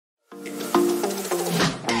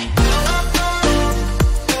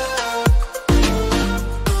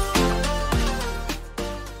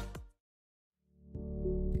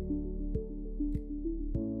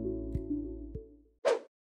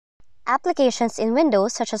Applications in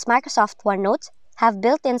Windows, such as Microsoft OneNote, have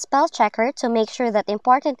built-in spell checker to make sure that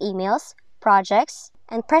important emails, projects,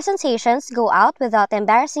 and presentations go out without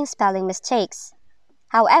embarrassing spelling mistakes.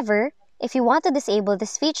 However, if you want to disable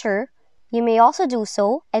this feature, you may also do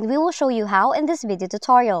so, and we will show you how in this video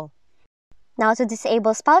tutorial. Now, to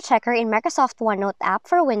disable spell checker in Microsoft OneNote app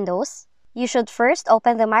for Windows, you should first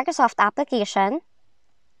open the Microsoft application,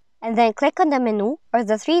 and then click on the menu or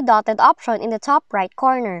the three-dotted option in the top right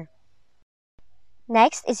corner.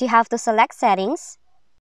 Next is you have to select Settings,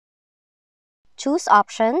 choose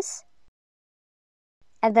Options,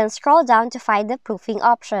 and then scroll down to find the Proofing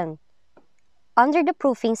option. Under the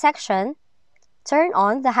Proofing section, turn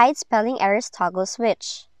on the Hide Spelling Errors toggle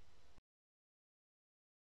switch.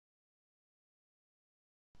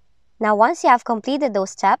 Now, once you have completed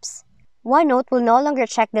those steps, OneNote will no longer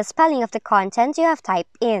check the spelling of the content you have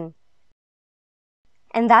typed in.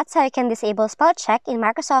 And that's how you can disable spell check in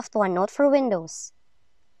Microsoft OneNote for Windows.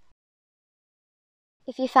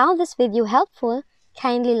 If you found this video helpful,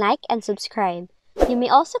 kindly like and subscribe. You may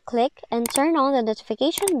also click and turn on the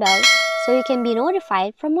notification bell so you can be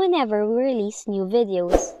notified from whenever we release new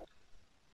videos.